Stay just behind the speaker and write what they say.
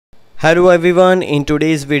Hello everyone, in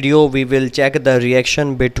today's video we will check the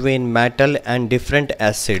reaction between metal and different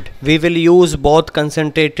acid. We will use both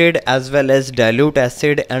concentrated as well as dilute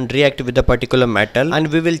acid and react with a particular metal,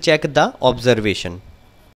 and we will check the observation.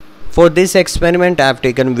 For this experiment I have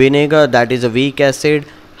taken vinegar, that is a weak acid,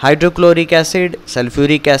 hydrochloric acid,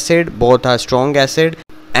 sulphuric acid, both are strong acid,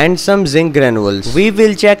 and some zinc granules. We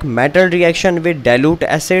will check metal reaction with dilute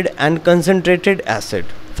acid and concentrated acid.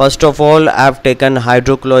 First of all, I have taken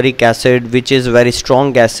hydrochloric acid, which is very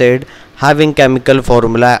strong acid having chemical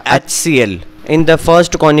formula HCl. In the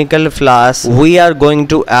first conical flask, we are going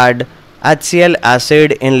to add HCl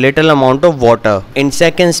acid in little amount of water. In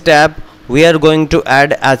second step, we are going to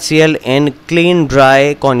add HCl in clean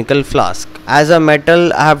dry conical flask. As a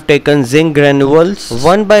metal, I have taken zinc granules.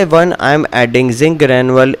 One by one, I am adding zinc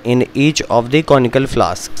granule in each of the conical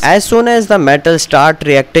flasks. As soon as the metal start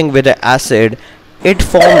reacting with the acid, it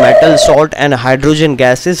forms metal salt and hydrogen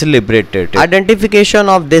gas is liberated. Identification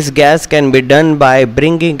of this gas can be done by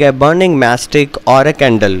bringing a burning matchstick or a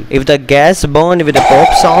candle. If the gas burns with a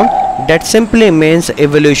pop sound, that simply means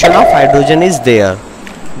evolution of hydrogen is there.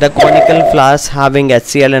 The conical flask having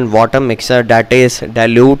HCl and water mixture, that is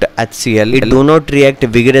dilute HCl, it do not react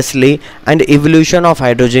vigorously and evolution of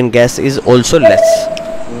hydrogen gas is also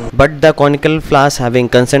less. But the conical flask having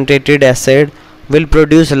concentrated acid will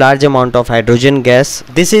produce large amount of hydrogen gas.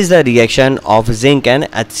 This is the reaction of zinc and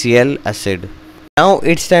HCl acid. Now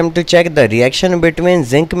it's time to check the reaction between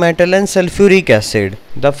zinc metal and sulphuric acid.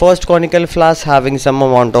 The first conical flask having some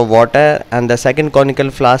amount of water and the second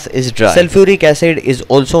conical flask is dry. Sulphuric acid is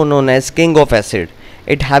also known as king of acid.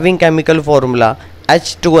 It having chemical formula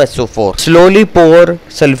H2SO4. Slowly pour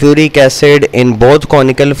sulphuric acid in both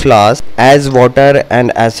conical flasks. As water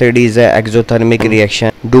and acid is an exothermic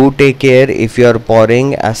reaction, do take care if you are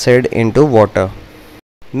pouring acid into water.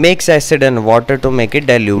 Mix acid and water to make it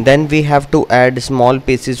dilute. Then we have to add small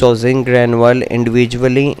pieces of zinc granule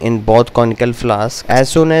individually in both conical flasks. As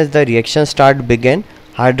soon as the reaction begin,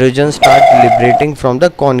 hydrogen start liberating from the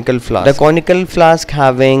conical flask. The conical flask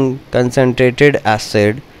having concentrated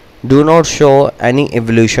acid do not show any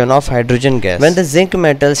evolution of hydrogen gas. When the zinc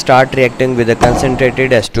metal start reacting with the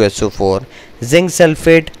concentrated H2SO4, zinc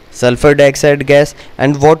sulfate, sulfur dioxide gas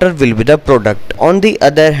and water will be the product. On the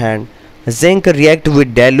other hand, zinc react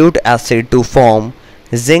with dilute acid to form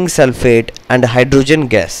zinc sulfate and hydrogen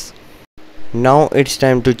gas. Now it's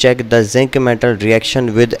time to check the zinc metal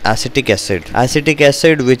reaction with acetic acid. Acetic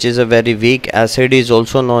acid, which is a very weak acid, is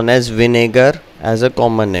also known as vinegar as a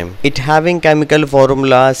common name. It having chemical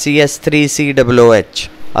formula CS3COOH.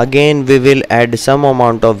 Again we will add some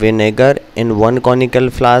amount of vinegar in one conical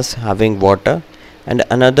flask having water and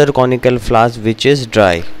another conical flask which is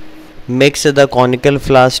dry. Mix the conical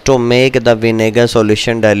flask to make the vinegar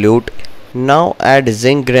solution dilute. Now add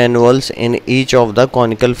zinc granules in each of the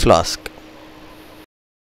conical flask.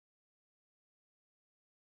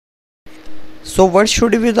 So what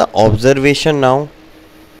should be the observation now?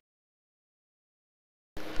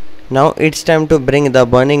 Now it's time to bring the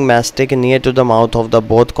burning matchstick near to the mouth of the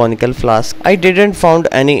both conical flasks. I didn't found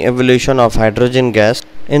any evolution of hydrogen gas.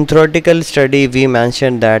 In theoretical study we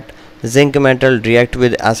mentioned that zinc metal react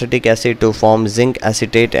with acetic acid to form zinc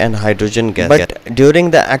acetate and hydrogen gas. But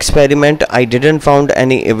during the experiment I didn't found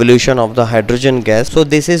any evolution of the hydrogen gas. So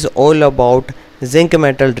this is all about zinc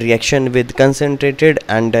metal reaction with concentrated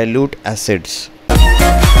and dilute acids.